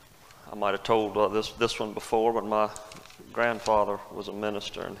I might have told this one before, but my grandfather was a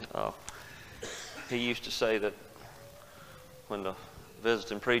minister, and he used to say that when the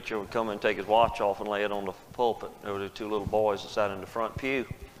visiting preacher would come and take his watch off and lay it on the pulpit, there were two little boys that sat in the front pew.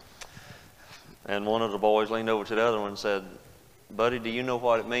 And one of the boys leaned over to the other one and said, "Buddy, do you know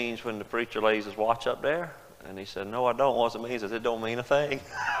what it means when the preacher lays his watch up there?" And he said, "No, I don't. What it means is it don't mean a thing."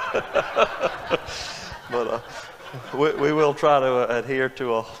 But we will try to adhere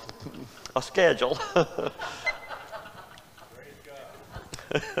to a schedule.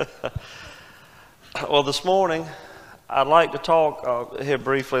 Well, this morning, I'd like to talk here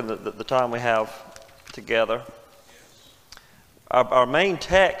briefly the time we have together. Our main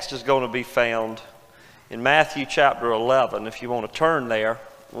text is going to be found in Matthew chapter 11. If you want to turn there,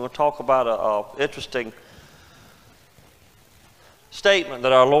 we're going to talk about an interesting statement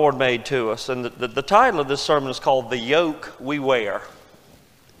that our Lord made to us. And the title of this sermon is called "The Yoke We Wear."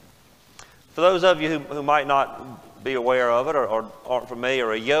 For those of you who might not be aware of it or aren't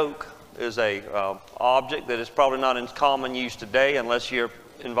familiar, a yoke is a object that is probably not in common use today unless you're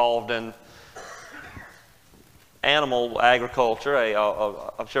involved in animal agriculture.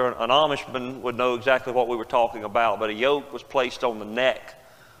 I'm sure an Amishman would know exactly what we were talking about, but a yoke was placed on the neck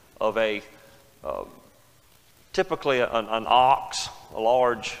of typically an ox,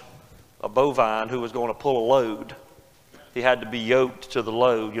 a bovine who was going to pull a load. He had to be yoked to the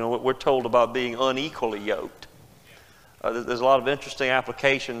load. You know, we're told about being unequally yoked. There's a lot of interesting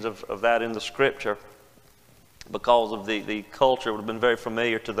applications of that in the Scripture because of the culture would have been very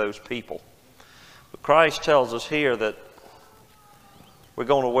familiar to those people. But Christ tells us here that we're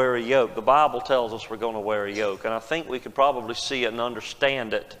going to wear a yoke. The Bible tells us we're going to wear a yoke. And I think we could probably see it and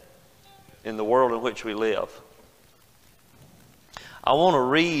understand it in the world in which we live. I want to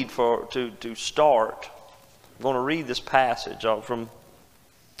read to start. I'm going to read this passage from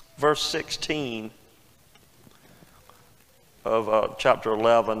verse 16 of chapter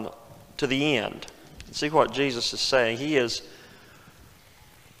 11 to the end. See what Jesus is saying. He is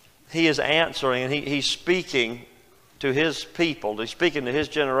answering, and he's speaking to his people. He's speaking to his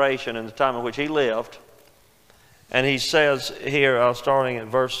generation in the time in which he lived. And he says here, starting at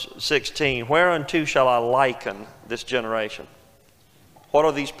verse 16, "Whereunto shall I liken this generation? What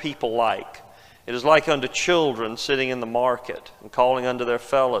are these people like? It is like unto children sitting in the market, and calling unto their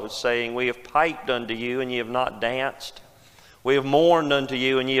fellows, saying, We have piped unto you, and ye have not danced. We have mourned unto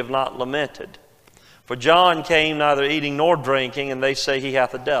you, and ye have not lamented. For John came neither eating nor drinking, and they say he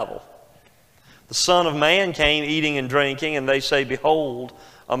hath a devil. The Son of Man came eating and drinking, and they say, Behold,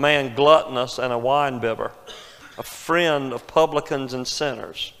 a man gluttonous and a winebibber, a friend of publicans and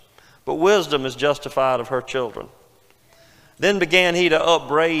sinners. But wisdom is justified of her children. Then began he to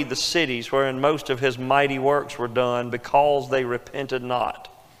upbraid the cities wherein most of his mighty works were done, because they repented not.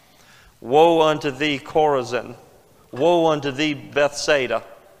 Woe unto thee, Chorazin! Woe unto thee, Bethsaida!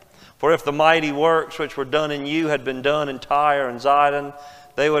 For if the mighty works which were done in you had been done in Tyre and Zidon,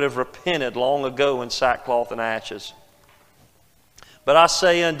 they would have repented long ago in sackcloth and ashes. But I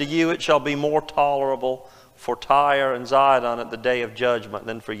say unto you, it shall be more tolerable for Tyre and Zidon at the day of judgment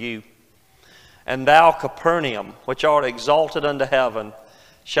than for you. And thou, Capernaum, which art exalted unto heaven,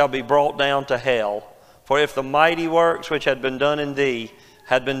 shall be brought down to hell. For if the mighty works which had been done in thee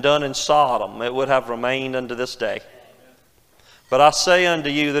had been done in Sodom, it would have remained unto this day. But I say unto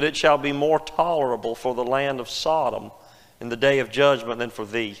you that it shall be more tolerable for the land of Sodom in the day of judgment than for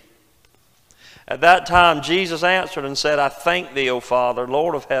thee. At that time Jesus answered and said, I thank thee, O Father,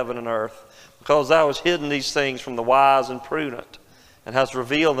 Lord of heaven and earth, because thou hast hidden these things from the wise and prudent, and hast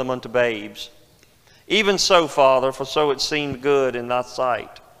revealed them unto babes. Even so, Father, for so it seemed good in thy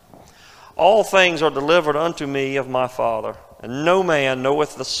sight. All things are delivered unto me of my Father, and no man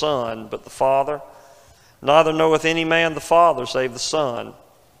knoweth the Son but the Father, neither knoweth any man the Father save the Son,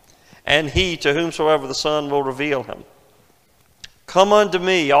 and he to whomsoever the Son will reveal him. Come unto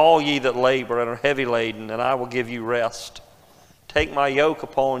me, all ye that labor and are heavy laden, and I will give you rest. Take my yoke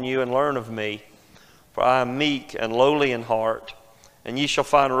upon you and learn of me, for I am meek and lowly in heart, and ye shall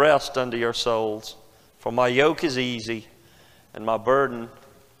find rest unto your souls. For my yoke is easy, and my burden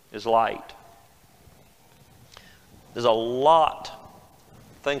is light. There's a lot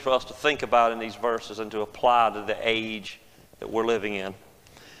of things for us to think about in these verses and to apply to the age that we're living in.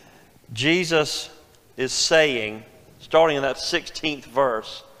 Jesus is saying, starting in that 16th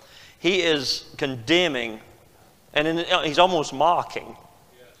verse, he is condemning, and he's almost mocking,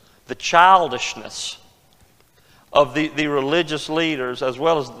 the childishness of the religious leaders as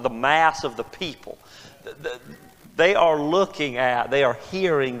well as the mass of the people. They are they are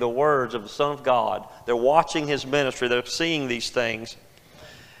hearing the words of the Son of God. They're watching his ministry. They're seeing these things.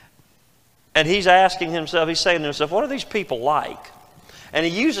 And he's asking himself, he's saying to himself, what are these people like? And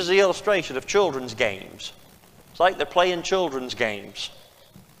he uses the illustration of children's games. It's like they're playing children's games.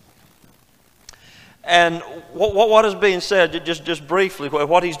 And what is being said, just briefly,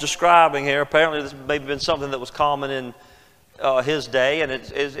 what he's describing here, apparently this may have been something that was common in his day, and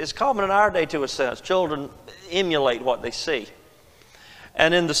it's common in our day to a sense. Children emulate what they see.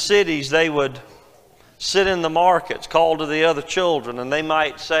 And in the cities, they would sit in the markets, call to the other children, and they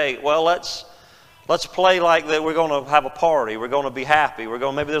might say, well, let's play like that. We're going to have a party. We're going to be happy.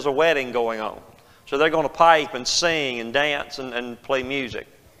 Maybe there's a wedding going on. So they're going to pipe and sing and dance and play music.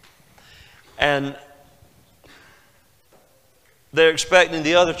 And they're expecting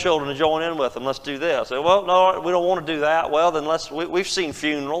the other children to join in with them. Let's do this. Say, well, no, we don't want to do that. Well, then we've seen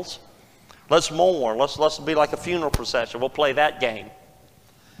funerals. Let's mourn. Let's be like a funeral procession. We'll play that game.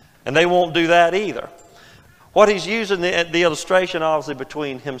 And they won't do that either. What he's using the illustration, obviously,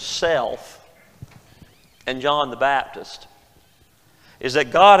 between himself and John the Baptist is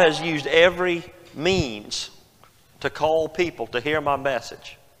that God has used every means to call people to hear my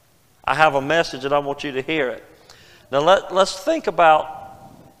message. I have a message and I want you to hear it. Now let's think about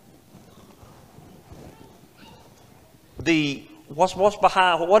what's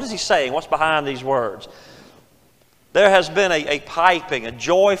behind. What is he saying? What's behind these words? There has been a piping, a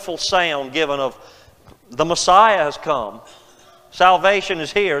joyful sound given of the Messiah has come. Salvation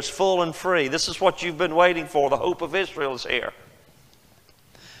is here. It's full and free. This is what you've been waiting for. The hope of Israel is here.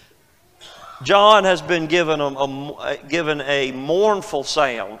 John has been given a mournful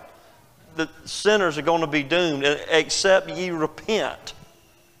sound. The sinners are going to be doomed. Except ye repent,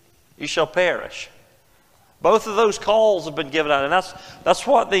 you shall perish. Both of those calls have been given out. And that's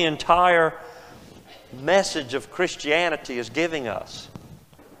what the entire message of Christianity is giving us.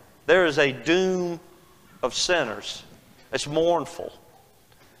 There is a doom of sinners. It's mournful.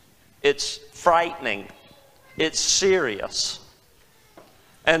 It's frightening. It's serious.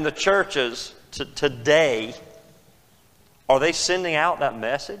 And the churches today, are they sending out that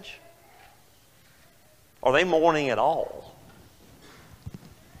message? Are they mourning at all?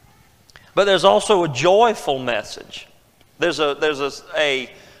 But there's also a joyful message. There's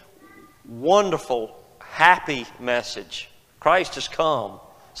a wonderful, happy message. Christ has come.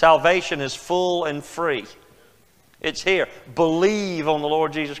 Salvation is full and free. It's here. Believe on the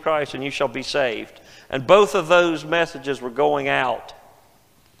Lord Jesus Christ and you shall be saved. And both of those messages were going out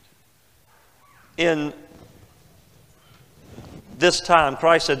in this time.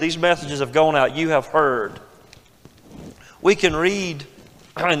 Christ said, these messages have gone out, you have heard. We can read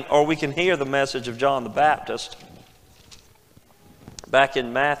or we can hear the message of John the Baptist back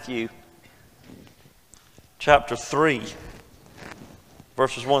in Matthew chapter 3,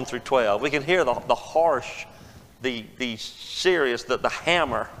 verses 1 through 12. We can hear the harsh, the serious, the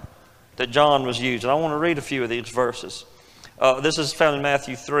hammer that John was using. I want to read a few of these verses. This is found in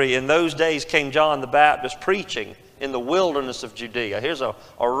Matthew 3. In those days came John the Baptist preaching in the wilderness of Judea. Here's a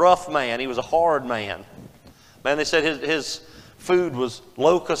rough man. He was a hard man. Man, they said his food was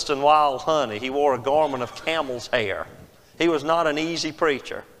locust and wild honey. He wore a garment of camel's hair. He was not an easy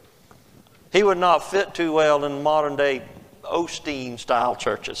preacher. He would not fit too well in modern day Osteen-style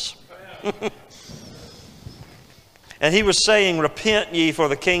churches. And he was saying, repent ye, for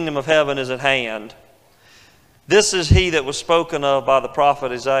the kingdom of heaven is at hand. This is he that was spoken of by the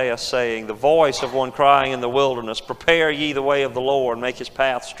prophet Isaiah, saying, the voice of one crying in the wilderness, prepare ye the way of the Lord, make his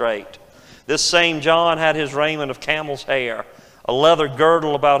path straight. This same John had his raiment of camel's hair, a leather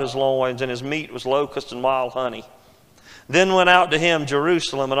girdle about his loins, and his meat was locust and wild honey. Then went out to him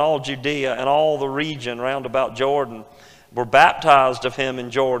Jerusalem and all Judea and all the region round about Jordan, were baptized of him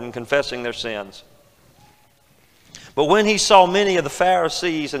in Jordan, confessing their sins. But when he saw many of the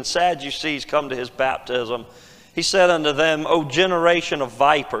Pharisees and Sadducees come to his baptism, he said unto them, O generation of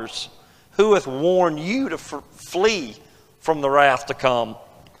vipers, who hath warned you to flee from the wrath to come?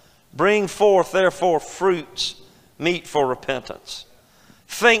 Bring forth therefore fruits meet for repentance.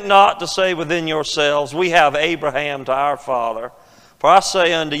 Think not to say within yourselves, we have Abraham to our father. For I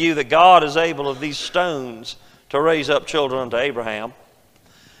say unto you that God is able of these stones to raise up children unto Abraham.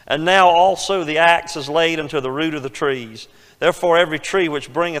 And now also the axe is laid unto the root of the trees. Therefore every tree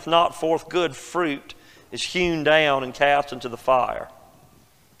which bringeth not forth good fruit is hewn down and cast into the fire.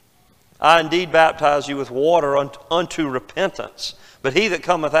 I indeed baptize you with water unto repentance. But he that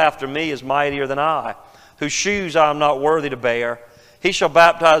cometh after me is mightier than I, whose shoes I am not worthy to bear. He shall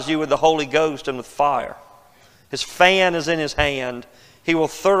baptize you with the Holy Ghost and with fire. His fan is in his hand. He will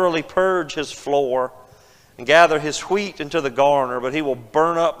thoroughly purge his floor and gather his wheat into the garner, but he will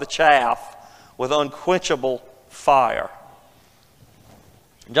burn up the chaff with unquenchable fire.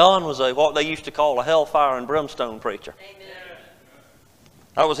 John was what they used to call a hellfire and brimstone preacher. Amen.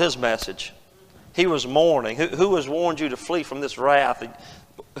 That was his message. He was mourning. Who has warned you to flee from this wrath?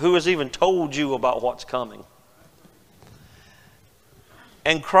 Who has even told you about what's coming?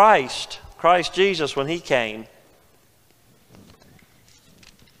 And Christ Jesus, when he came,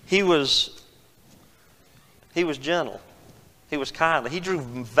 he was gentle. He was kindly. He drew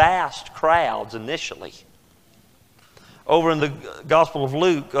vast crowds initially. Over in the Gospel of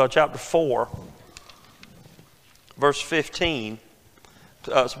Luke, chapter 4, verse 15,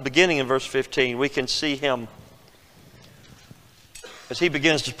 beginning in verse 15, we can see him as he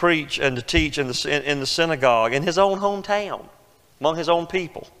begins to preach and to teach in the synagogue in his own hometown, among his own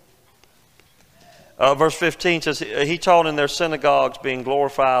people. Verse 15 says, he taught in their synagogues, being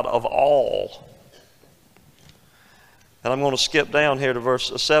glorified of all. And I'm going to skip down here to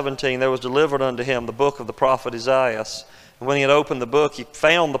verse 17. There was delivered unto him the book of the prophet Isaiah. And when he had opened the book, he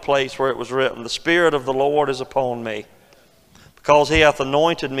found the place where it was written, the Spirit of the Lord is upon me, because he hath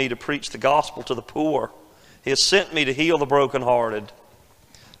anointed me to preach the gospel to the poor. He has sent me to heal the brokenhearted,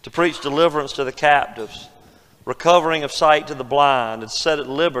 to preach deliverance to the captives, recovering of sight to the blind, and set at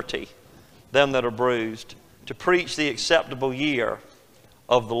liberty them that are bruised, to preach the acceptable year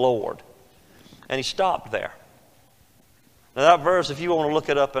of the Lord. And he stopped there. Now that verse, if you want to look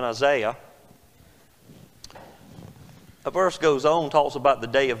it up in Isaiah, a verse goes on, talks about the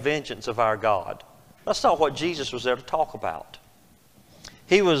day of vengeance of our God. That's not what Jesus was there to talk about.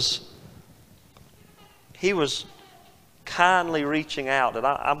 He was kindly reaching out, and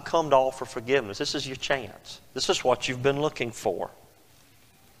I'm come to offer forgiveness. This is your chance. This is what you've been looking for.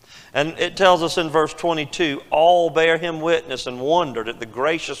 And it tells us in verse 22, all bare him witness and wondered at the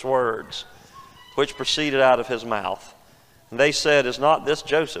gracious words which proceeded out of his mouth. And they said, is not this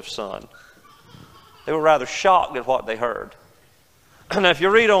Joseph's son? They were rather shocked at what they heard. And if you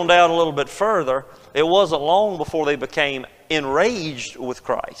read on down a little bit further, it wasn't long before they became enraged with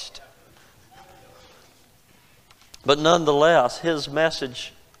Christ. But nonetheless, his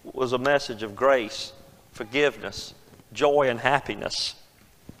message was a message of grace, forgiveness, joy, and happiness.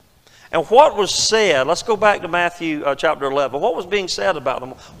 And what was said, let's go back to Matthew chapter 11. What was being said about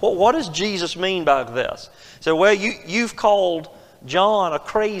them? What does Jesus mean by this? So, well, you've called John a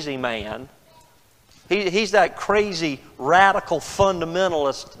crazy man. He's that crazy, radical,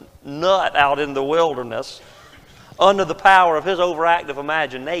 fundamentalist nut out in the wilderness under the power of his overactive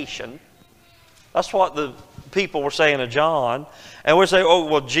imagination. That's what the people were saying to John. And we're saying, oh,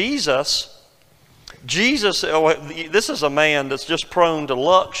 well, Jesus, this is a man that's just prone to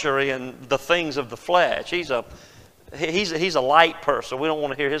luxury and the things of the flesh. He's a light person. We don't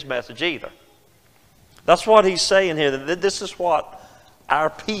want to hear his message either. That's what he's saying here. That this is what our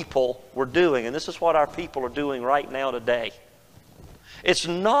people were doing, and this is what our people are doing right now today. It's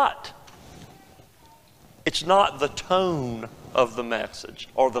not the tone of the message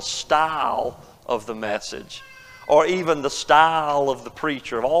or the style of the message or even the style of the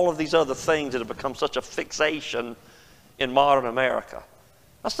preacher, of all of these other things that have become such a fixation in modern America.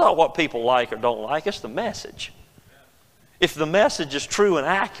 That's not what people like or don't like. It's the message. If the message is true and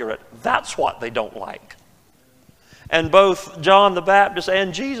accurate, that's what they don't like. And both John the Baptist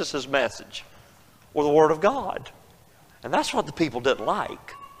and Jesus' message were the Word of God. And that's what the people didn't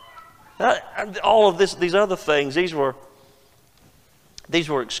like. All of these other things, these were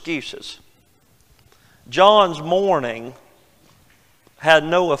excuses. John's mourning had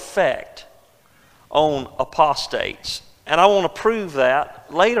no effect on apostates. And I want to prove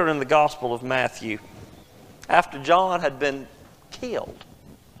that later in the Gospel of Matthew, after John had been killed.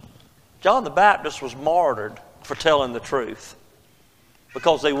 John the Baptist was martyred for telling the truth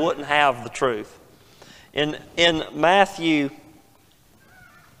because they wouldn't have the truth. In Matthew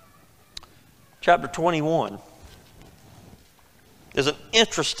chapter 21, there's an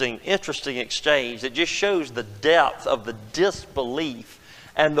interesting exchange that just shows the depth of the disbelief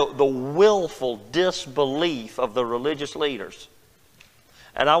and the willful disbelief of the religious leaders.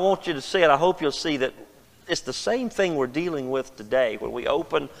 And I want you to see it. I hope you'll see that it's the same thing we're dealing with today when we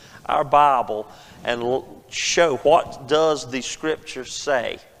open our Bible and show what does the Scriptures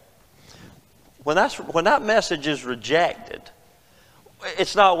say. When that message is rejected,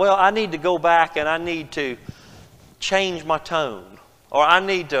 it's not, well, I need to go back and I need to change my tone. Or I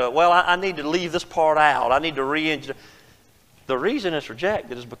need to leave this part out. I need to re-engineer. The reason it's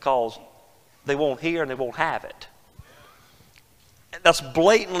rejected is because they won't hear and they won't have it. That's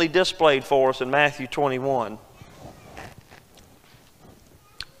blatantly displayed for us in Matthew 21.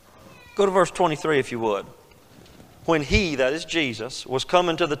 Go to verse 23 if you would. When he, that is Jesus, was come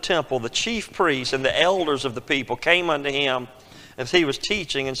into the temple, the chief priests and the elders of the people came unto him as he was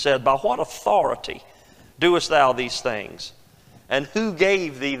teaching, and said, "By what authority doest thou these things? And who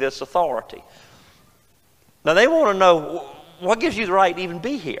gave thee this authority?" Now they want to know, what gives you the right to even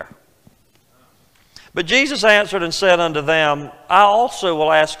be here? But Jesus answered and said unto them, "I also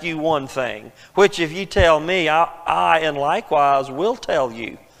will ask you one thing, which if you tell me, I and likewise will tell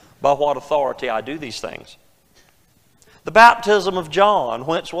you by what authority I do these things. The baptism of John,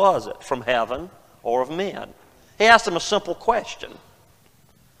 whence was it? From heaven or of men?" He asked them a simple question.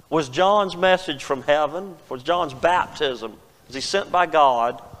 Was John's message from heaven? Was John's baptism, was he sent by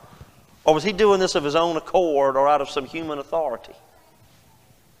God? Or was he doing this of his own accord or out of some human authority?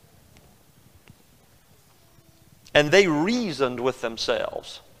 And they reasoned with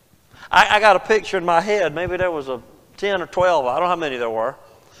themselves. I got a picture in my head. Maybe there was 10 or 12. I don't know how many there were.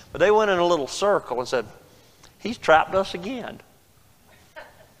 But they went in a little circle and said, "He's trapped us again."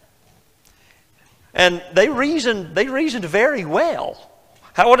 And they reasoned very well.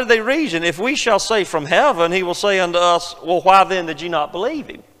 What did they reason? If we shall say from heaven, he will say unto us, "Well, why then did you not believe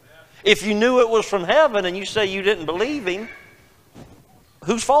him?" If you knew it was from heaven and you say you didn't believe him,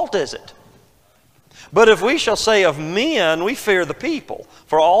 whose fault is it? But if we shall say of men, we fear the people,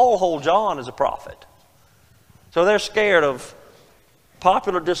 for all hold John as a prophet. So they're scared of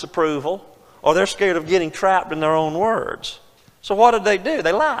popular disapproval, or they're scared of getting trapped in their own words. So what did they do?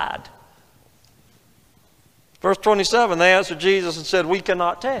 They lied. Verse 27, they answered Jesus and said, "We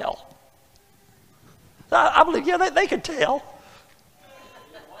cannot tell." I believe, yeah, they could tell.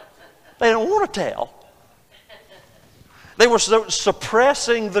 They don't want to tell. They were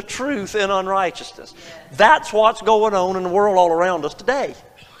suppressing the truth in unrighteousness. That's what's going on in the world all around us today.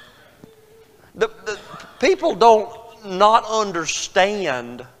 The people don't not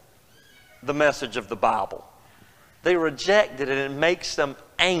understand the message of the Bible. They reject it, and it makes them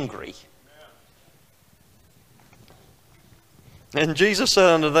angry. And Jesus said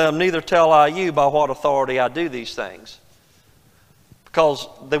unto them, "Neither tell I you by what authority I do these things." Because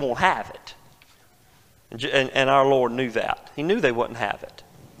they won't have it. And our Lord knew that. He knew they wouldn't have it.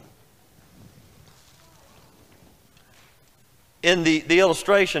 In the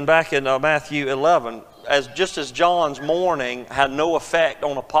illustration back in Matthew 11, just as John's mourning had no effect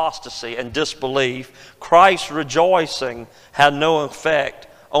on apostasy and disbelief, Christ's rejoicing had no effect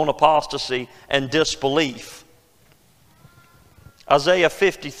on apostasy and disbelief. Isaiah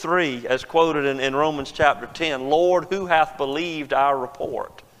 53, as quoted in Romans chapter 10, "Lord, who hath believed our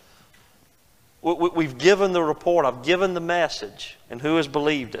report?" We've given the report, I've given the message, and who has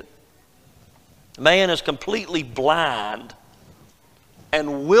believed it? Man is completely blind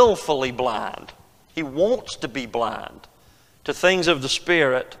and willfully blind. He wants to be blind to things of the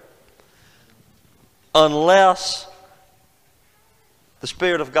Spirit unless the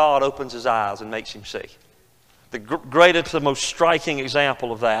Spirit of God opens his eyes and makes him see. The greatest, the most striking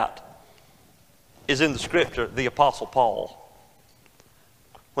example of that is in the Scripture, the Apostle Paul.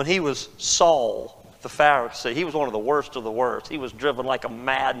 When he was Saul, the Pharisee, he was one of the worst of the worst. He was driven like a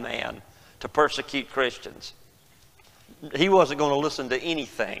madman to persecute Christians. He wasn't going to listen to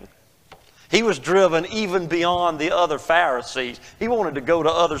anything. He was driven even beyond the other Pharisees. He wanted to go to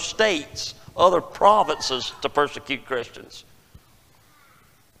other states, other provinces to persecute Christians.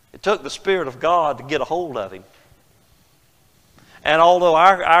 It took the Spirit of God to get a hold of him. And although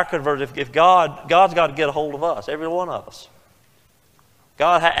our conversion, if God's got to get a hold of us, every one of us.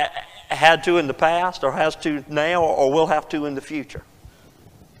 God had to in the past, or has to now, or will have to in the future.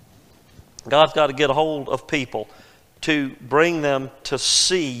 God's got to get a hold of people to bring them to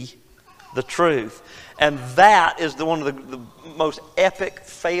see the truth. And that is one of the most epic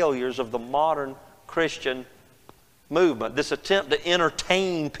failures of the modern Christian movement. This attempt to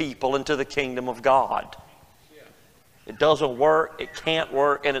entertain people into the kingdom of God. It doesn't work, it can't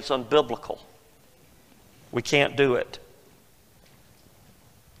work, and it's unbiblical. We can't do it.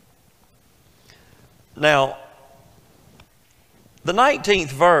 Now, the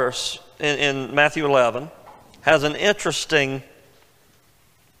 19th verse in Matthew 11 has an interesting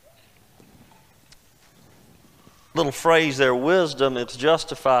little phrase there, "Wisdom is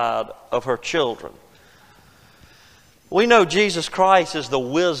justified of her children." We know Jesus Christ is the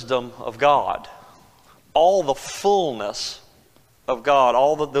wisdom of God. All the fullness of God,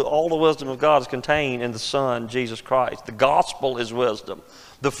 all the wisdom of God is contained in the Son, Jesus Christ. The gospel is wisdom.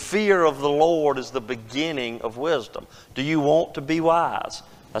 The fear of the Lord is the beginning of wisdom. Do you want to be wise?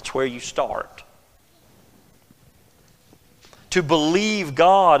 That's where you start. To believe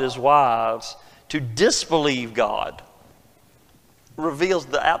God is wise. To disbelieve God reveals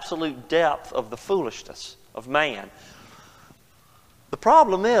the absolute depth of the foolishness of man. The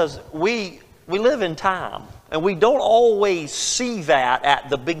problem is we we live in time, and we don't always see that at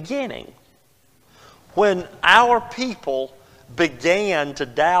the beginning. When our people began to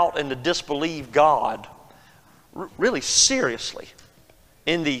doubt and to disbelieve God, really seriously,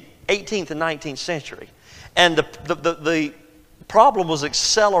 in the 18th and 19th century, and the problem was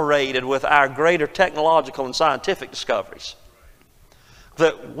accelerated with our greater technological and scientific discoveries,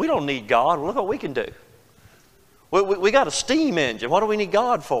 that we don't need God. Look what we can do. We got a steam engine. What do we need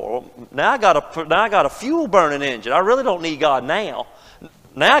God for? Well, now I got a fuel burning engine. I really don't need God now.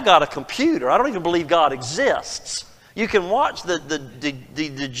 Now I got a computer. I don't even believe God exists. You can watch the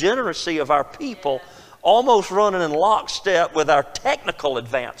degeneracy of our people almost running in lockstep with our technical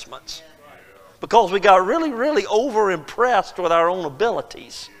advancements, because we got really, really over-impressed with our own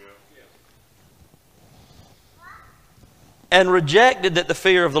abilities and rejected that the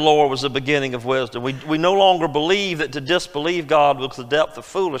fear of the Lord was the beginning of wisdom. We no longer believe that to disbelieve God was the depth of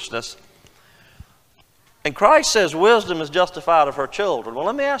foolishness. And Christ says wisdom is justified of her children. Well,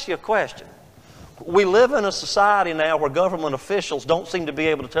 let me ask you a question. We live in a society now where government officials don't seem to be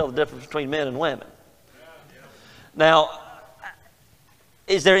able to tell the difference between men and women. Now,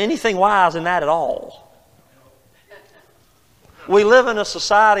 is there anything wise in that at all? We live in a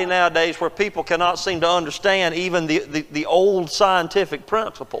society nowadays where people cannot seem to understand even the old scientific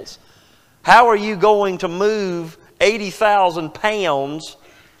principles. How are you going to move 80,000 pounds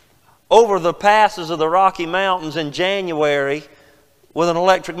over the passes of the Rocky Mountains in January with an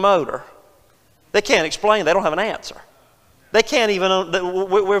electric motor? They can't explain. They don't have an answer. They can't even,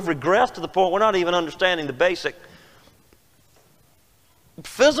 we've regressed to the point we're not even understanding the basic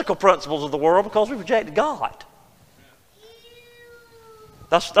physical principles of the world because we've rejected God.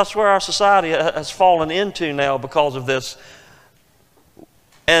 That's where our society has fallen into now because of this.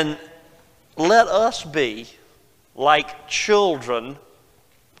 And let us be like children,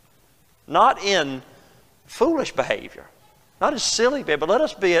 not in foolish behavior, not as silly behavior, but let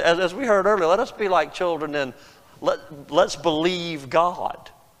us be, as we heard earlier, let us be like children and let's believe God.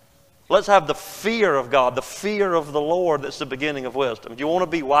 Let's have the fear of God, the fear of the Lord that's the beginning of wisdom. If you want to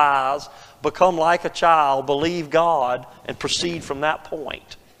be wise, become like a child, believe God, and proceed from that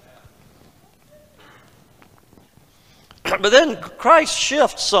point. But then Christ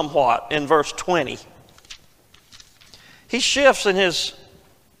shifts somewhat in verse 20. He shifts in his,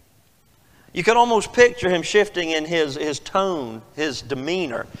 you can almost picture him shifting in his tone, his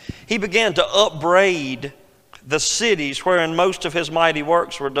demeanor. He began to upbraid the cities wherein most of his mighty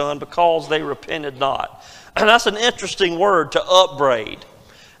works were done because they repented not. And that's an interesting word, to upbraid.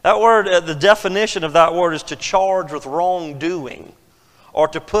 That word, the definition of that word is to charge with wrongdoing or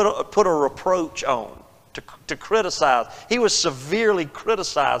to put a reproach on, to criticize. He was severely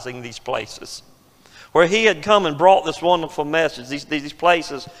criticizing these places where he had come and brought this wonderful message, these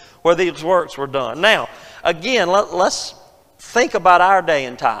places where these works were done. Now, again, let's think about our day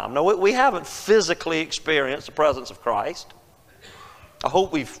and time. Now, we haven't physically experienced the presence of Christ. I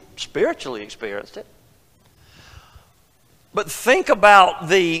hope we've spiritually experienced it. But think about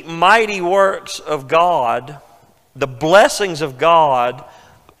the mighty works of God, the blessings of God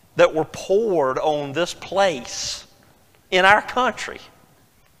that were poured on this place in our country,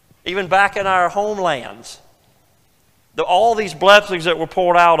 even back in our homelands. All these blessings that were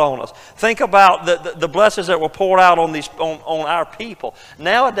poured out on us. Think about the blessings that were poured out on our people.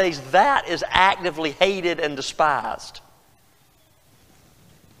 Nowadays, that is actively hated and despised,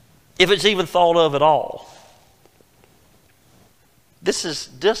 if it's even thought of at all. This is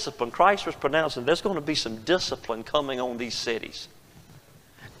discipline. Christ was pronouncing there's going to be some discipline coming on these cities.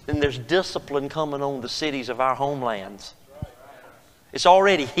 And there's discipline coming on the cities of our homelands. It's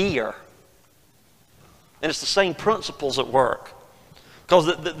already here. And it's the same principles at work. Because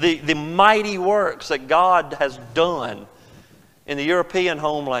the mighty works that God has done in the European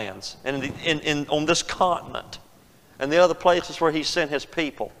homelands and on this continent and the other places where He sent His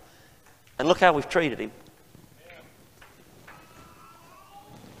people. And look how we've treated Him.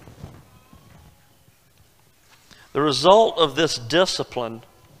 The result of this discipline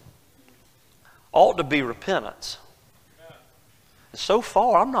ought to be repentance. So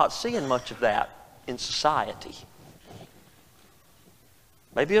far, I'm not seeing much of that in society.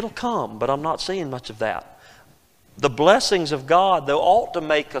 Maybe it'll come, but I'm not seeing much of that. The blessings of God, though, ought to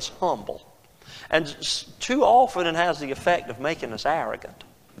make us humble. And too often it has the effect of making us arrogant.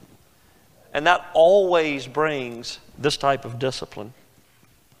 And that always brings this type of discipline.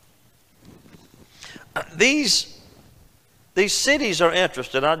 These cities are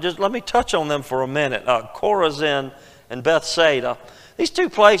interesting. Let me touch on them for a minute. Chorazin and Bethsaida. These two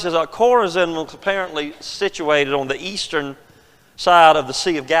places, Chorazin was apparently situated on the eastern side of the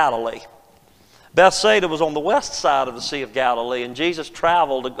Sea of Galilee. Bethsaida was on the west side of the Sea of Galilee, and Jesus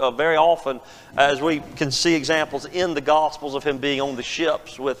traveled very often, as we can see examples in the Gospels of him being on the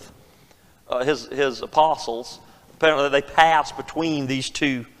ships with his apostles. Apparently they passed between these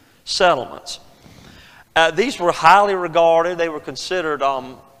two settlements. These were highly regarded. They were considered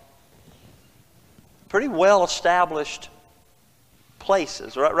pretty well-established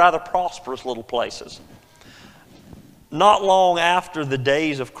places, rather prosperous little places. Not long after the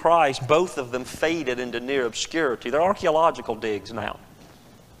days of Christ, both of them faded into near obscurity. They're archaeological digs now.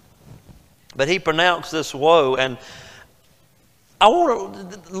 But he pronounced this woe, and I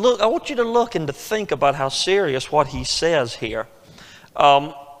want you to look and to think about how serious what he says here.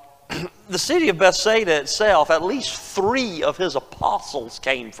 The city of Bethsaida itself, at least 3 of his apostles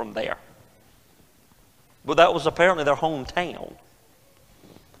came from there. But that was apparently their hometown.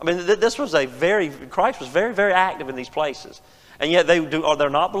 I mean, Christ was very, very active in these places. And yet they're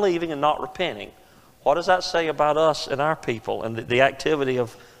not believing and not repenting. What does that say about us and our people and the activity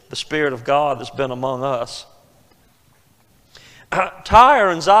of the Spirit of God that's been among us? Tyre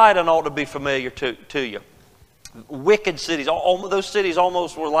and Zidon ought to be familiar to you. Wicked cities. Those cities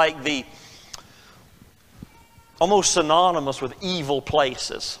almost were like almost synonymous with evil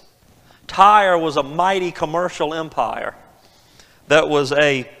places. Tyre was a mighty commercial empire that was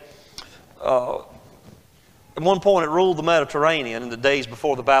at one point it ruled the Mediterranean in the days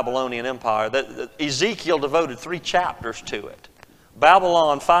before the Babylonian Empire. Ezekiel devoted 3 chapters to it.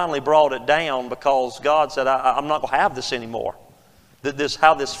 Babylon finally brought it down because God said, I'm not going to have this anymore.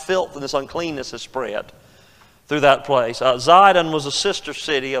 How this filth and this uncleanness has spread through that place. Zidon was a sister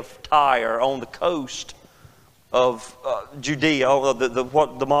city of Tyre on the coast of Judea,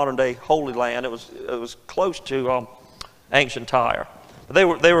 the modern day Holy Land. It was close to ancient Tyre. They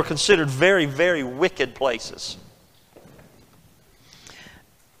were considered very, very wicked places.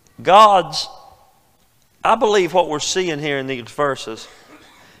 I believe what we're seeing here in these verses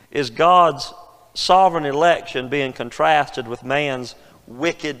is God's sovereign election being contrasted with man's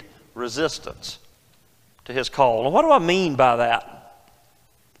wicked resistance to his call. And what do I mean by that?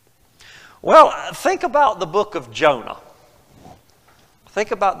 Well, think about the book of Jonah.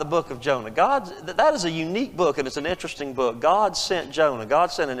 Think about the book of Jonah. That is a unique book, and it's an interesting book. God sent Jonah.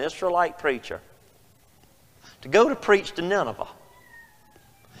 God sent an Israelite preacher to go to preach to Nineveh.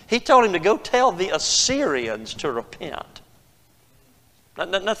 He told him to go tell the Assyrians to repent.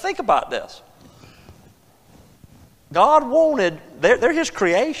 Now think about this. God wanted, they're His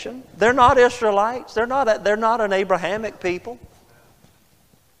creation. They're not Israelites. They're not an Abrahamic people.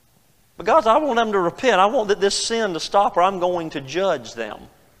 But God said, I want them to repent. I want this sin to stop, or I'm going to judge them.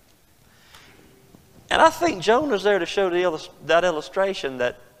 And I think Jonah's there to show that illustration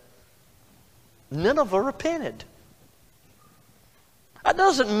that Nineveh repented. That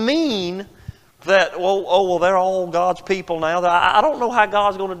doesn't mean that, well, they're all God's people now. I don't know how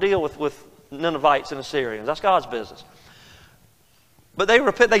God's going to deal with Ninevites and Assyrians. That's God's business. But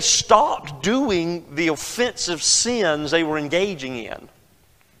they stopped doing the offensive sins they were engaging in.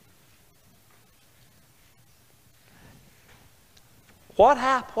 What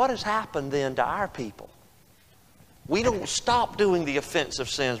has happened then to our people? We don't stop doing the offensive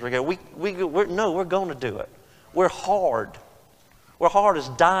sins. We're going to do it. We're hard. We're hard as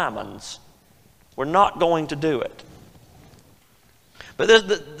diamonds. We're not going to do it. But there's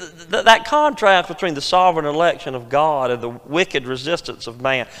that contrast between the sovereign election of God and the wicked resistance of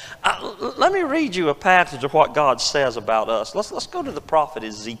man. Let me read you a passage of what God says about us. Let's go to the prophet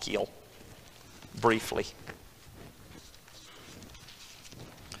Ezekiel briefly.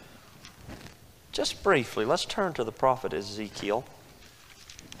 Just briefly, let's turn to the prophet Ezekiel.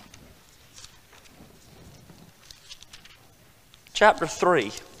 Chapter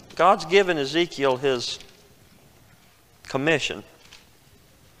 3. God's given Ezekiel his commission.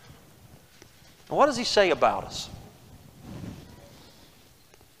 And what does he say about us?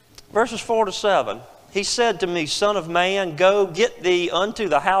 Verses 4 to 7. He said to me, Son of man, go get thee unto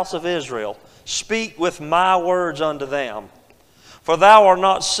the house of Israel. Speak with my words unto them. For thou art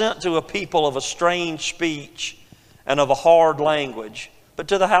not sent to a people of a strange speech and of a hard language, but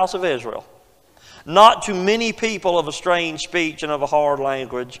to the house of Israel. Not to many people of a strange speech and of a hard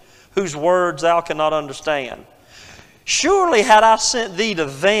language, whose words thou cannot understand. Surely had I sent thee to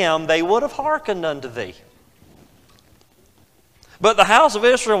them, they would have hearkened unto thee. But the house of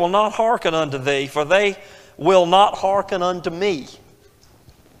Israel will not hearken unto thee, for they will not hearken unto me.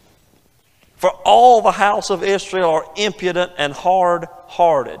 For all the house of Israel are impudent and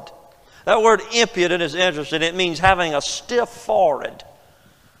hard-hearted. That word impudent is interesting. It means having a stiff forehead.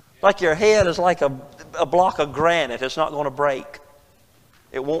 Like your head is like a block of granite. It's not going to break.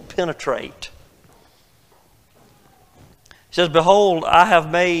 It won't penetrate. He says, behold, I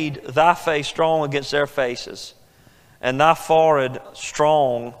have made thy face strong against their faces, and thy forehead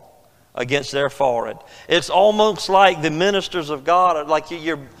strong against their forehead. It's almost like the ministers of God, like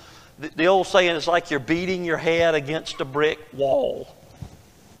the old saying is like you're beating your head against a brick wall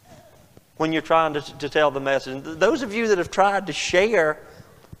when you're trying to tell the message. And those of you that have tried to share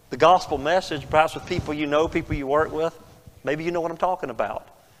the gospel message, perhaps with people you know, people you work with, maybe you know what I'm talking about.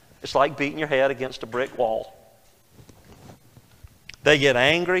 It's like beating your head against a brick wall. They get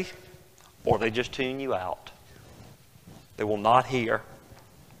angry, or they just tune you out. They will not hear.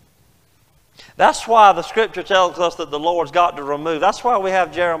 That's why the Scripture tells us that the Lord's got to remove. That's why we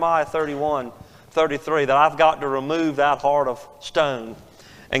have Jeremiah 31:33, that I've got to remove that heart of stone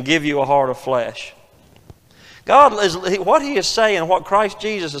and give you a heart of flesh. God is, what He is saying, what Christ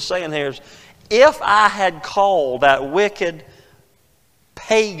Jesus is saying here is, if I had called that wicked,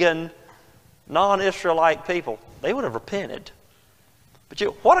 pagan, non-Israelite people, they would have repented. But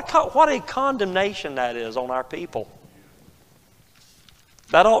what a condemnation that is on our people.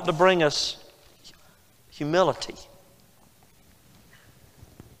 That ought to bring us humility.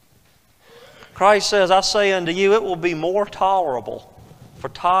 Christ says, I say unto you, it will be more tolerable for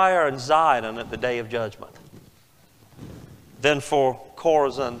Tyre and Zidon at the day of judgment than for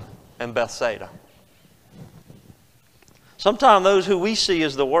Chorazin and Bethsaida. Sometimes those who we see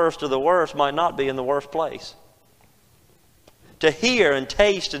as the worst of the worst might not be in the worst place. To hear and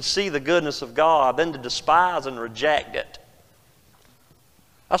taste and see the goodness of God, then to despise and reject it,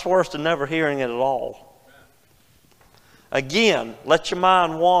 that's worse than never hearing it at all. Again, let your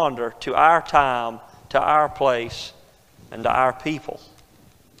mind wander to our time, to our place, and to our people.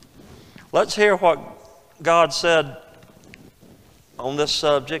 Let's hear what God said on this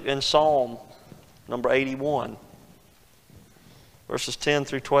subject in Psalm number 81, verses 10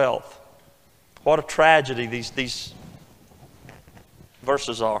 through 12. What a tragedy these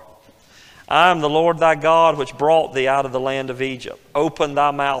verses are. I am the Lord thy God, which brought thee out of the land of Egypt. Open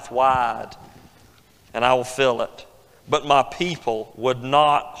thy mouth wide, and I will fill it. But my people would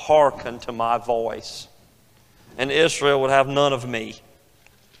not hearken to my voice, and Israel would have none of me.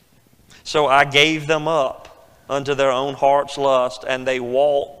 So I gave them up unto their own heart's lust, and they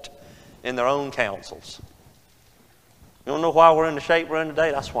walked in their own counsels. You don't know why we're in the shape we're in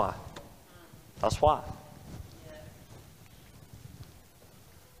today? That's why. That's why.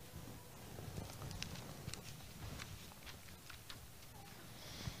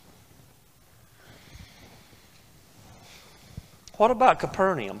 What about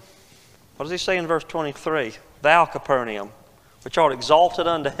Capernaum? What does he say in verse 23? Thou, Capernaum, which art exalted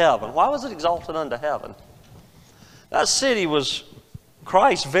unto heaven. Why was it exalted unto heaven? That city was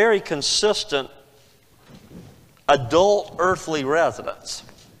Christ's very consistent adult earthly residence.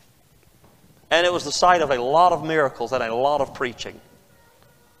 And it was the site of a lot of miracles and a lot of preaching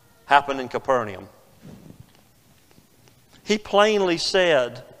happened in Capernaum. He plainly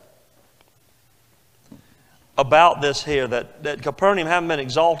said about this here, that Capernaum haven't been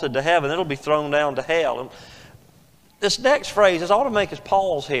exalted to heaven, it'll be thrown down to hell. And this next phrase, this ought to make us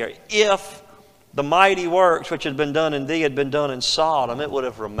pause here. If the mighty works which had been done in thee had been done in Sodom, it would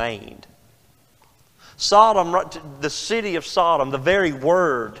have remained. Sodom, the city of Sodom, the very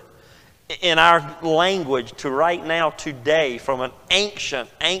word in our language to right now, today, from an ancient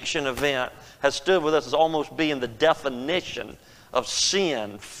event, has stood with us as almost being the definition of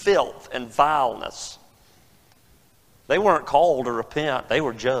sin, filth, and vileness. They weren't called to repent. They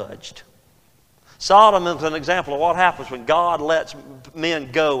were judged. Sodom is an example of what happens when God lets men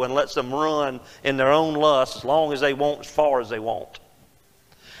go and lets them run in their own lust as long as they want, as far as they want.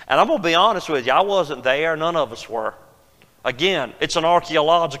 And I'm going to be honest with you. I wasn't there. None of us were. Again, it's an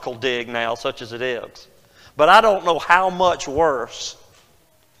archaeological dig now, such as it is. But I don't know how much worse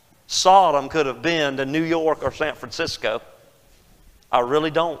Sodom could have been than New York or San Francisco. I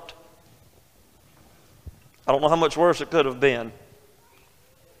really don't. I don't know how much worse it could have been.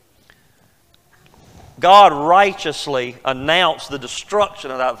 God righteously announced the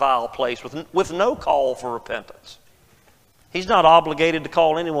destruction of that vile place with no call for repentance. He's not obligated to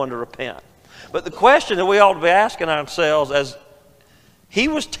call anyone to repent. But the question that we ought to be asking ourselves, as he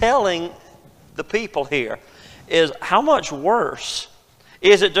was telling the people here, is how much worse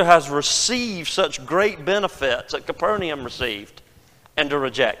is it to have received such great benefits that Capernaum received and to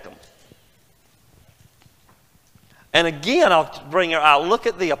reject them? And again, I'll look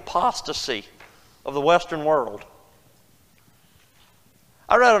at the apostasy of the Western world.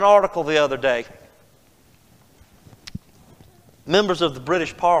 I read an article the other day. Members of the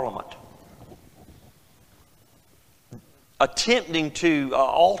British Parliament attempting to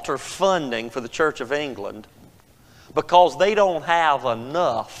alter funding for the Church of England because they don't have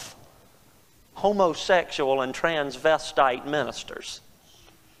enough homosexual and transvestite ministers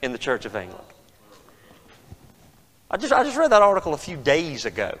in the Church of England. I just read that article a few days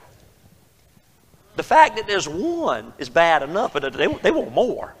ago. The fact that there's one is bad enough, but they want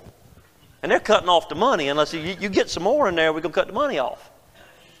more. And they're cutting off the money. Unless you get some more in there, we're going to cut the money off.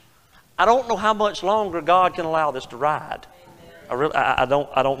 I don't know how much longer God can allow this to ride. I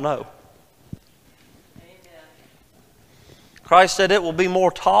don't know. Christ said it will be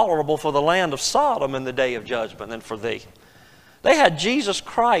more tolerable for the land of Sodom in the day of judgment than for thee. They had Jesus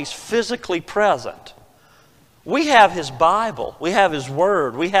Christ physically present. We have His Bible. We have His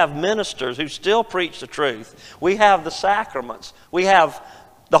Word. We have ministers who still preach the truth. We have the sacraments. We have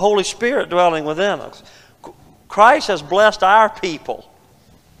the Holy Spirit dwelling within us. Christ has blessed our people.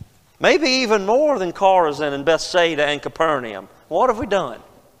 Maybe even more than Chorazin and Bethsaida and Capernaum. What have we done?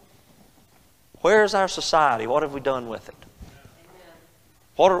 Where is our society? What have we done with it?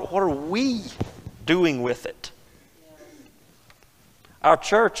 What are we doing with it? Our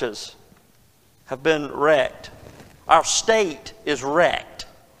churches have been wrecked. Our state is wrecked.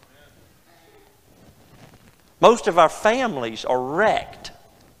 Most of our families are wrecked.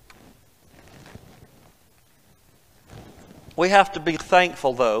 We have to be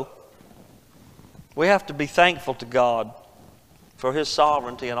thankful, though. We have to be thankful to God for His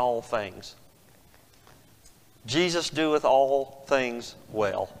sovereignty in all things. Jesus doeth all things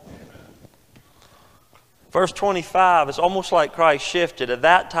well. Verse 25, it's almost like Christ shifted. At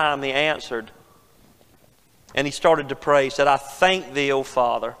that time He answered, and He started to pray. He said, I thank Thee, O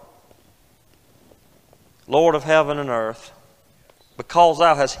Father, Lord of heaven and earth, because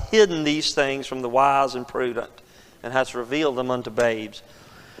Thou hast hidden these things from the wise and prudent, and hast revealed them unto babes.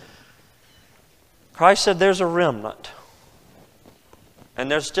 Christ said there's a remnant, and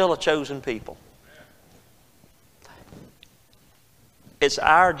there's still a chosen people. It's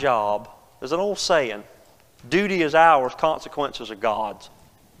our job. There's an old saying, duty is ours, consequences are God's.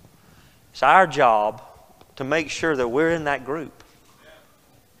 It's our job to make sure that we're in that group.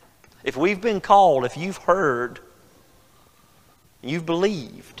 If we've been called, if you've heard, you've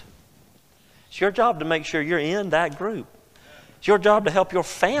believed, it's your job to make sure you're in that group. It's your job to help your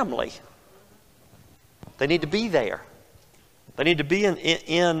family. They need to be there. They need to be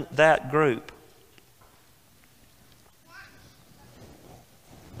in that group.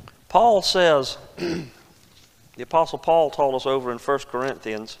 Paul says, the Apostle Paul told us over in 1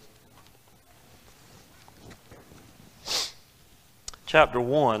 Corinthians chapter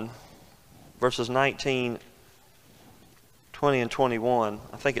 1, verses 19, 20, and 21.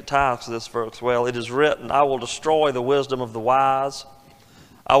 I think it ties to this verse well. It is written, I will destroy the wisdom of the wise.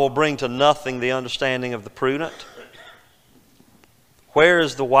 I will bring to nothing the understanding of the prudent. Where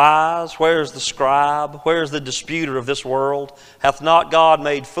is the wise? Where is the scribe? Where is the disputer of this world? Hath not God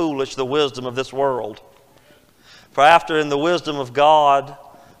made foolish the wisdom of this world? For after in the wisdom of God,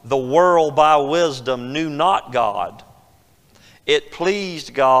 the world by wisdom knew not God. It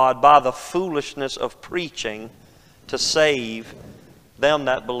pleased God by the foolishness of preaching to save them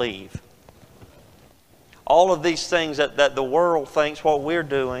that believe. All of these things that the world thinks what we're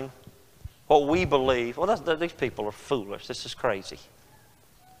doing, what we believe, well, these people are foolish. This is crazy.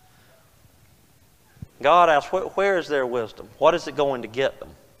 God asks, where is their wisdom? What is it going to get them?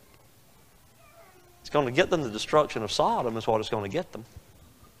 It's going to get them the destruction of Sodom is what it's going to get them.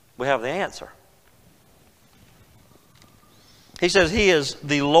 We have the answer. He says He is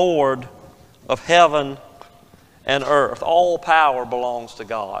the Lord of heaven and earth. All power belongs to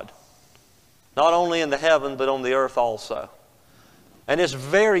God. Not only in the heaven, but on the earth also. And it's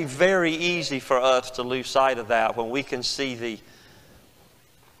very, very easy for us to lose sight of that when we can see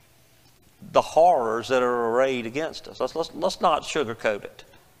the horrors that are arrayed against us. Let's not sugarcoat it.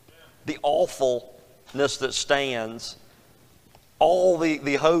 The awfulness that stands, all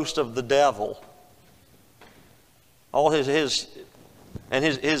the host of the devil, all his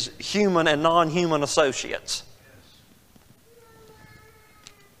human and non-human associates.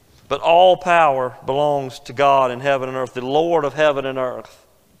 But all power belongs to God in heaven and earth, the Lord of heaven and earth.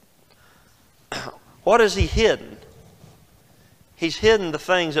 What has He hidden? He's hidden the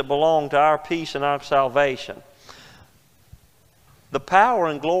things that belong to our peace and our salvation. The power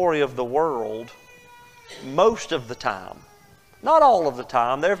and glory of the world, most of the time, not all of the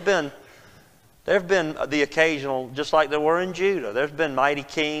time, there have been the occasional, just like there were in Judah, there's been mighty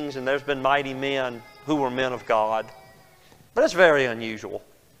kings and there's been mighty men who were men of God. But it's very unusual.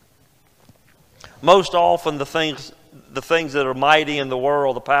 Most often the things that are mighty in the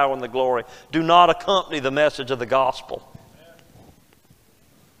world, the power and the glory, do not accompany the message of the gospel.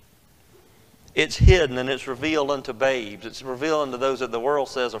 It's hidden and it's revealed unto babes. It's revealed unto those that the world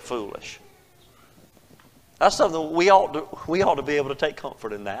says are foolish. That's something we ought to be able to take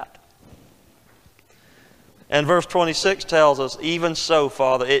comfort in that. And verse 26 tells us, even so,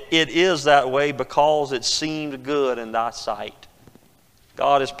 Father, it is that way because it seemed good in thy sight.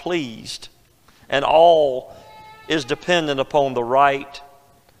 God is pleased, and all is dependent upon the right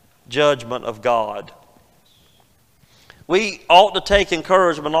judgment of God. We ought to take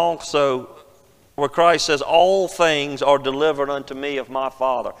encouragement also where Christ says, all things are delivered unto me of my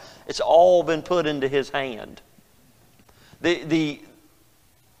Father. It's all been put into His hand. The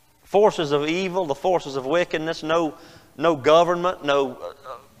forces of evil, the forces of wickedness, no government, no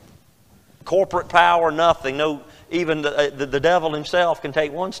corporate power, nothing. No, even the devil himself can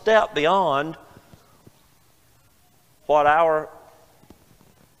take one step beyond what our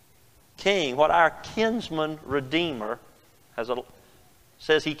King, what our kinsman Redeemer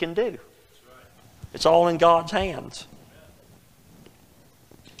says He can do. It's all in God's hands.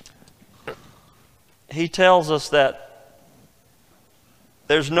 He tells us that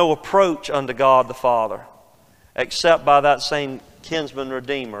there's no approach unto God the Father except by that same kinsman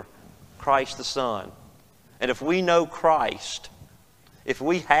Redeemer, Christ the Son. And if we know Christ, if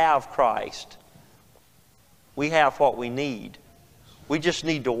we have Christ, we have what we need. We just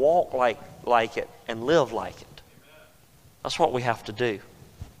need to walk like it and live like it. That's what we have to do.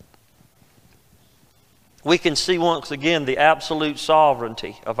 We can see once again the absolute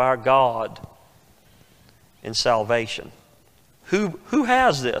sovereignty of our God in salvation. Who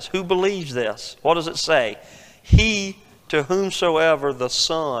has this? Who believes this? What does it say? He to whomsoever the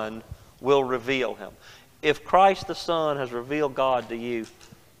Son will reveal Him. If Christ the Son has revealed God to you,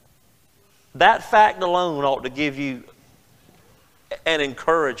 that fact alone ought to give you an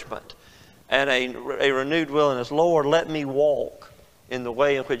encouragement and a renewed willingness. Lord, let me walk in the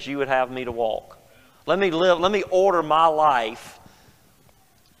way in which you would have me to walk. Let me live, let me order my life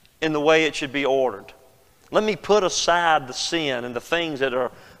in the way it should be ordered. Let me put aside the sin and the things that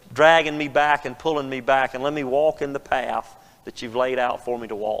are dragging me back and pulling me back, and let me walk in the path that you've laid out for me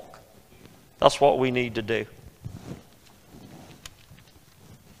to walk. That's what we need to do.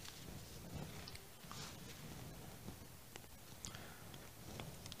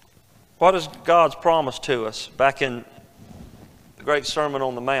 What is God's promise to us back in the great Sermon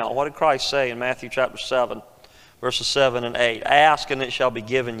on the Mount? What did Christ say in Matthew chapter 7, verses 7 and 8? Ask and it shall be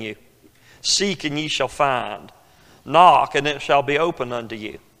given you. Seek and ye shall find. Knock and it shall be opened unto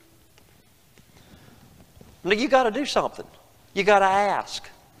you. Now you got to do something. You got to ask.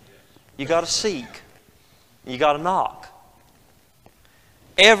 You got to seek. You got to knock.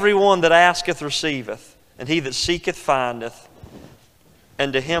 Everyone that asketh receiveth, and he that seeketh findeth,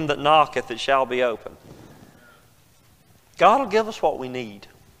 and to him that knocketh it shall be opened. God will give us what we need.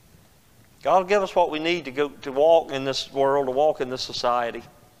 God will give us what we need to walk in this world, to walk in this society.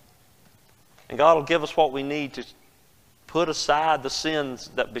 And God will give us what we need to put aside the sins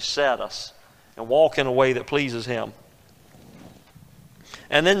that beset us and walk in a way that pleases Him.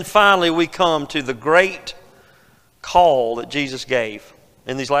 And then finally we come to the great call that Jesus gave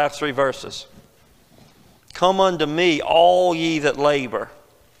in these last 3 verses. Come unto me, all ye that labor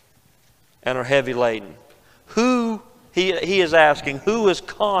and are heavy laden. Who, he is asking, who is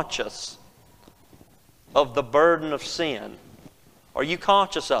conscious of the burden of sin? Are you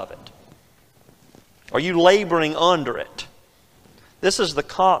conscious of it? Are you laboring under it? This is the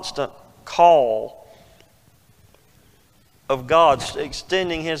constant call of God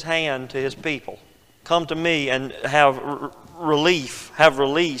extending His hand to His people. Come to me and have relief, have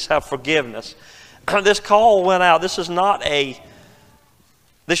release, have forgiveness. This call went out. This should not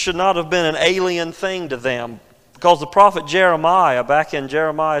have been an alien thing to them, because the prophet Jeremiah, back in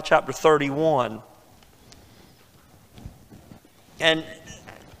Jeremiah chapter 31, and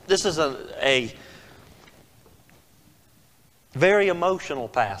this is a very emotional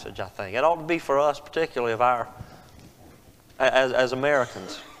passage, I think. It ought to be for us, particularly as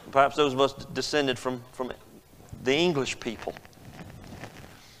Americans. Perhaps those of us descended from the English people.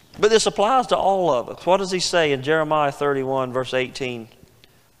 But this applies to all of us. What does he say in Jeremiah 31, verse 18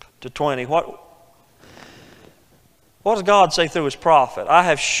 to 20? What does God say through His prophet? I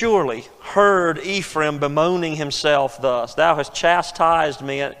have surely heard Ephraim bemoaning himself thus. Thou hast chastised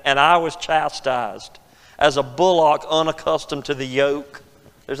me, and I was chastised, as a bullock unaccustomed to the yoke.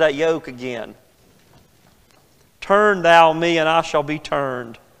 There's that yoke again. Turn thou me, and I shall be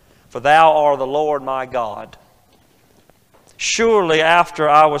turned, for thou art the Lord my God. Surely after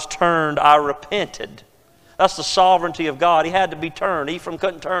I was turned, I repented. That's the sovereignty of God. He had to be turned. Ephraim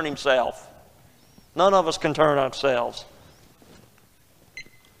couldn't turn himself. None of us can turn ourselves.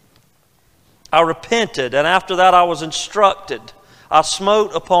 I repented, and after that I was instructed. I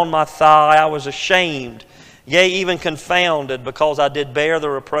smote upon my thigh, I was ashamed, yea, even confounded, because I did bear the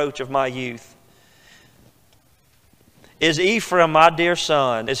reproach of my youth. Is Ephraim my dear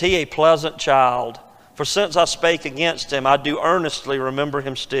son? Is he a pleasant child? For since I spake against him, I do earnestly remember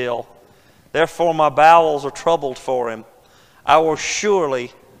him still. Therefore my bowels are troubled for him. I will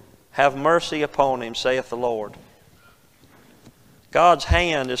surely have mercy upon him, saith the Lord. God's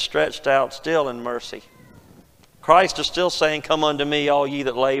hand is stretched out still in mercy. Christ is still saying, come unto me, all ye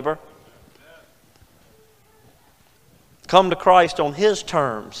that labor. Come to Christ on His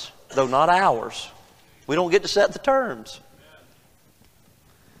terms, though not ours. We don't get to set the terms.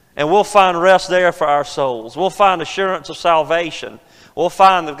 And we'll find rest there for our souls. We'll find assurance of salvation. We'll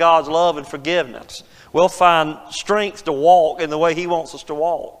find of God's love and forgiveness. We'll find strength to walk in the way He wants us to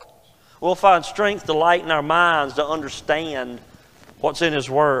walk. We'll find strength to lighten our minds to understand what's in His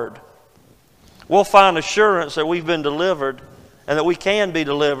Word. We'll find assurance that we've been delivered and that we can be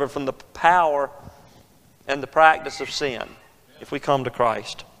delivered from the power and the practice of sin if we come to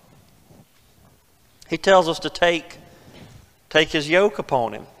Christ. He tells us to take His yoke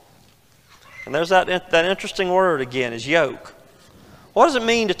upon Him. And there's that interesting word again, is yoke. What does it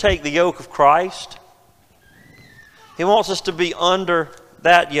mean to take the yoke of Christ? He wants us to be under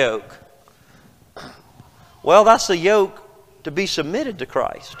that yoke. Well, that's the yoke to be submitted to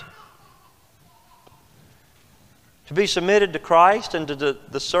Christ. To be submitted to Christ and to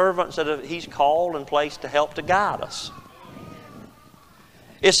the servants that He's called and placed to help to guide us.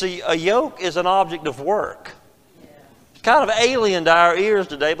 A yoke is an object of work. It's kind of alien to our ears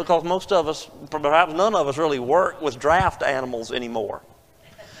today because most of us, perhaps none of us, really work with draft animals anymore.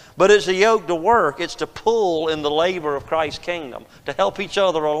 But it's a yoke to work. It's to pull in the labor of Christ's kingdom, to help each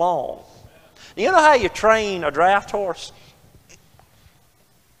other along. You know how you train a draft horse?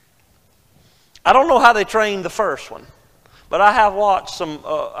 I don't know how they trained the first one, but I have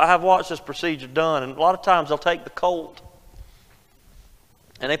watched this procedure done, and a lot of times they'll take the colt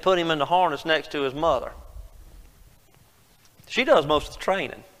and they put him in the harness next to his mother. She does most of the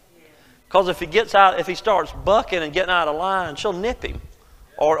training, because if he starts bucking and getting out of line, she'll nip him,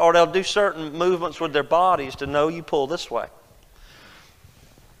 or they'll do certain movements with their bodies to know you pull this way.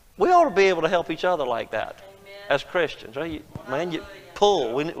 We ought to be able to help each other like that. Amen. As Christians. Right? You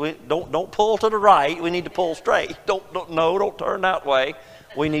pull. We don't pull to the right. We need to pull straight. Don't turn that way.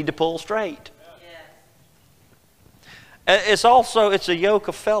 We need to pull straight. Yes. It's a yoke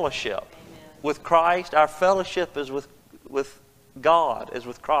of fellowship. Amen. With Christ. Our fellowship is with God, is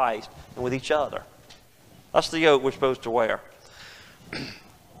with Christ, and with each other. That's the yoke we're supposed to wear.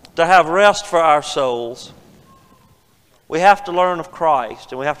 To have rest for our souls, we have to learn of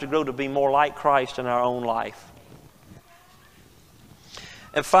Christ, and we have to grow to be more like Christ in our own life.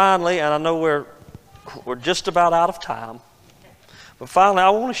 And finally, and I know we're just about out of time, but finally I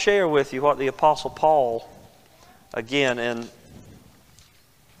want to share with you what the Apostle Paul, again in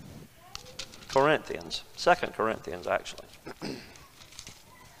Corinthians, 2 Corinthians actually,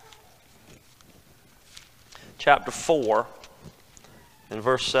 chapter 4 and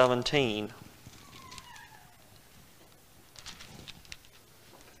verse 17.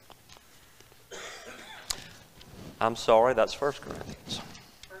 I'm sorry, that's 1 Corinthians.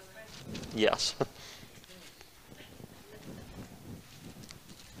 Yes.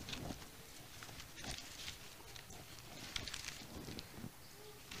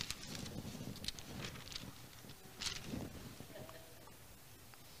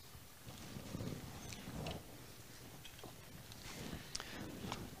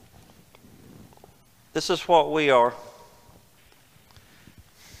 This is what we are.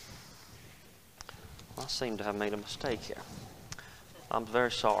 I seem to have made a mistake here. I'm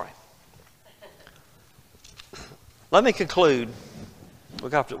very sorry. Let me conclude. We're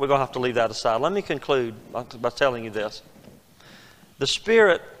going to have to leave that aside. Let me conclude by telling you this. The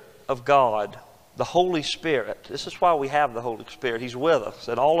Spirit of God, the Holy Spirit, this is why we have the Holy Spirit. He's with us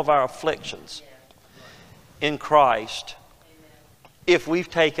in all of our afflictions in Christ if we've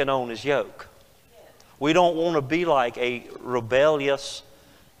taken on His yoke. We don't want to be like a rebellious,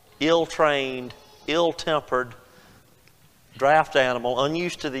 ill-trained, ill-tempered draft animal,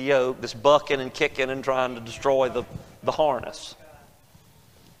 unused to the yoke, that's bucking and kicking and trying to destroy the harness.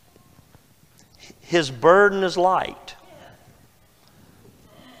 His burden is light.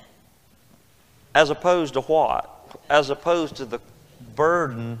 As opposed to what? As opposed to the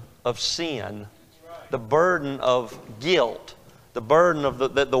burden of sin, the burden of guilt, the burden of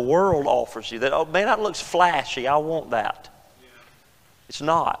that the world offers you. That, oh man, that looks flashy. I want that. It's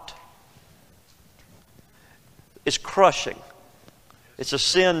not. It's crushing. It's a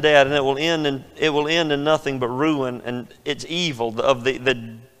sin debt, and it will end in nothing but ruin, and it's evil of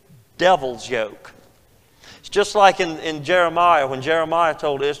the devil's yoke. It's just like in Jeremiah, when Jeremiah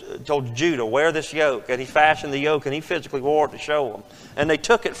told Judah, wear this yoke, and he fashioned the yoke, and he physically wore it to show them. And they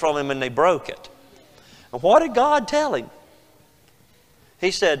took it from him and they broke it. And what did God tell him?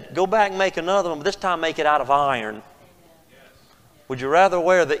 He said, go back and make another one, but this time make it out of iron. Would you rather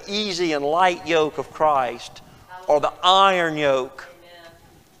wear the easy and light yoke of Christ or the iron yoke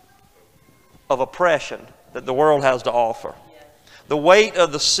of oppression that the world has to offer? The weight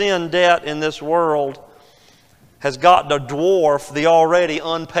of the sin debt in this world has got to dwarf the already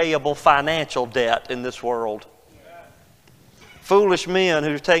unpayable financial debt in this world. Foolish men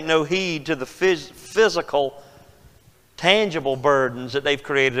who take no heed to the physical, tangible burdens that they've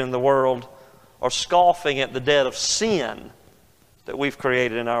created in the world are scoffing at the debt of sin that we've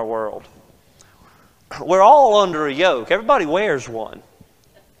created in our world. We're all under a yoke. Everybody wears one.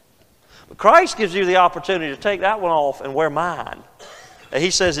 But Christ gives you the opportunity to take that one off and wear mine. And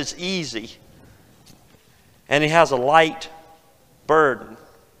He says it's easy. And He has a light burden.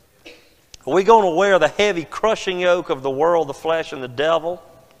 Are we going to wear the heavy, crushing yoke of the world, the flesh, and the devil?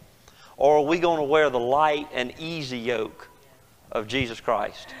 Or are we going to wear the light and easy yoke of Jesus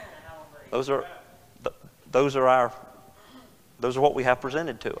Christ? Those are what we have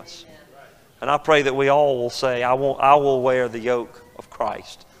presented to us. And I pray that we all will say, I will wear the yoke of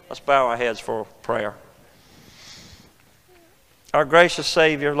Christ. Let's bow our heads for prayer. Our gracious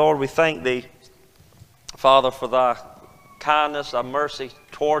Savior, Lord, we thank Thee, Father, for Thy kindness, Thy mercy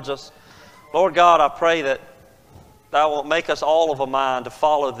towards us. Lord God, I pray that Thou wilt make us all of a mind to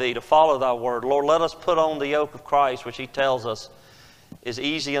follow Thee, to follow Thy word. Lord, let us put on the yoke of Christ, which He tells us is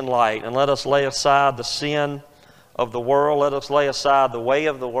easy and light. And let us lay aside the sin of the world. Let us lay aside the way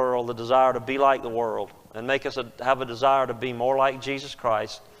of the world, the desire to be like the world. And make us have a desire to be more like Jesus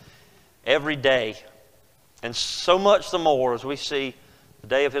Christ every day. And so much the more as we see the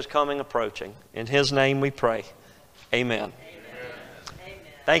day of His coming approaching. In His name we pray. Amen. Amen.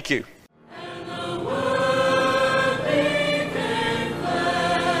 Thank you.